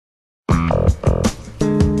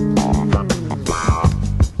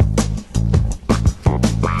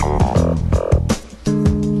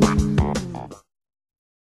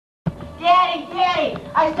Daddy,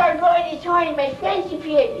 I started blowing this horn and my friends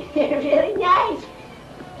appeared. They're really nice.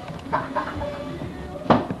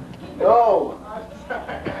 No.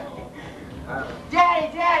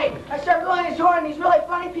 Daddy, I started blowing this horn and these really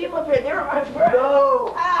funny people appeared. They were my friends.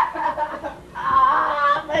 No.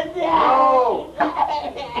 But Daddy. No.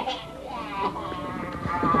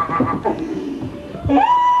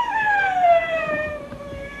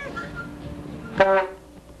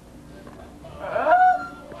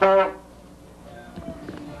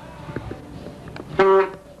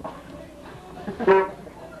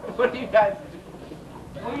 What are you guys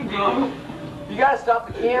doing? What are you doing? You gotta stop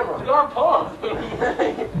the camera. It's on pause. I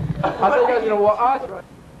thought you guys were gonna watch.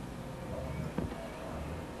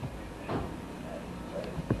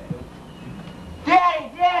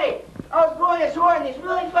 Daddy, I was blowing this horn and these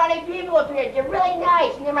really funny people appeared. They're really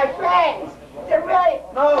nice and they're my friends. They're really...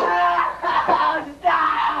 No.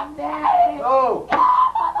 Stop, Daddy. No.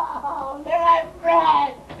 No, they're my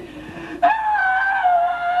friends.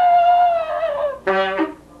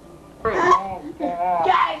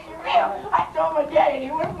 Guys, you're real. I told my daddy and he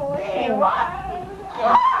wouldn't believe.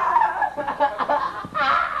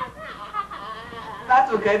 That's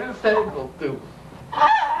okay. This is technical too.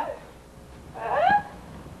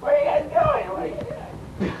 Where are you guys going? What are you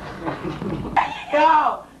doing?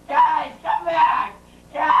 No! Guys, come back!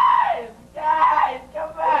 Guys,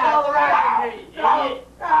 come back! What's all the rest of me?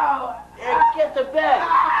 No! Yeah, get to bed.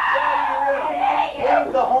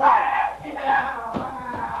 Leave the horn.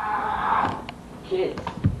 Kids.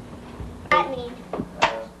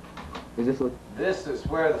 Is this what? This is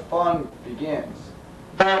where the fun begins.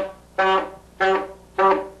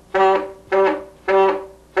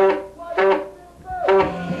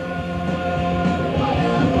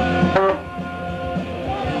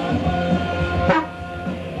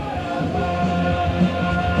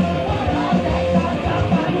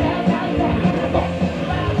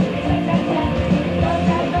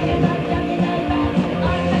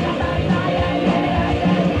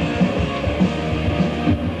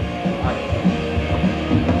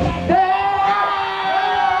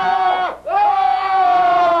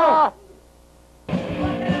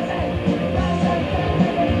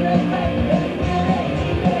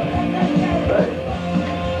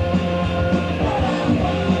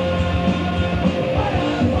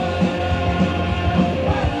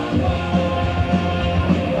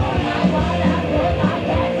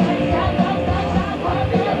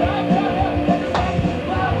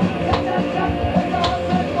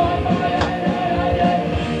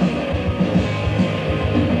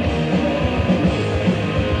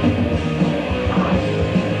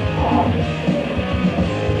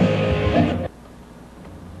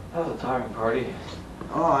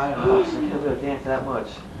 That much.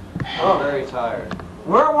 Oh, very tired.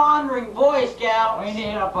 We're wandering Boy Scouts. We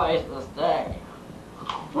need a place to stay.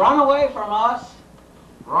 Run away from us.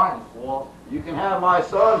 Run, fool. You can have my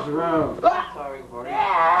son's room. Sorry, buddy.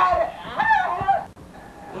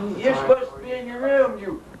 You're supposed to be in your room,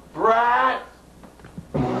 you brat.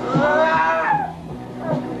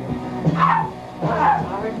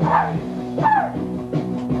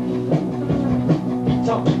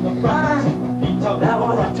 That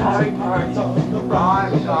was a tiring party.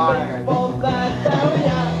 I'm tired.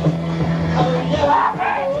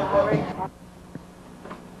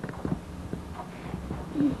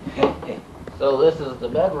 So this is the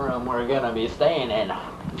bedroom we're gonna be staying in.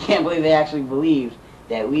 Can't believe they actually believed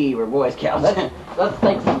that we were Boy Scouts. Let's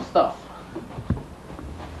take some stuff.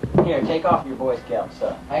 Here, take off your Boy Scout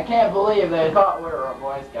stuff. I can't believe they thought we were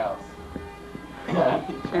Boy Scouts.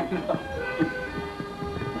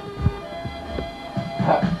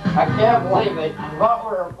 I can't believe they thought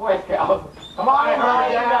we were Boy Scouts. Come on,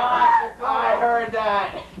 I heard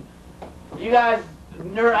that. You guys,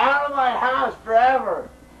 you're out of my house forever.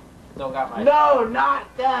 Still got my... No, not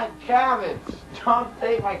that cabbage. Don't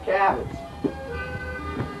take my cabbage.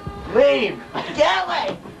 Leave. Get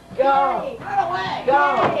away! Go. Run away!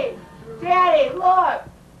 Go. Daddy, look!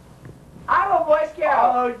 I'm a Boy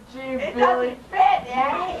Scout! Oh, gee, It Billy. doesn't fit,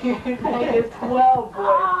 Daddy! You think it's 12 Boy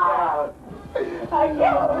Scouts. I can't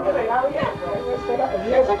believe it! Oh, yes!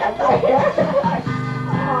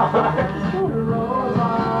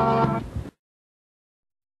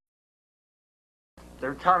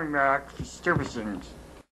 They're coming back for stupid things.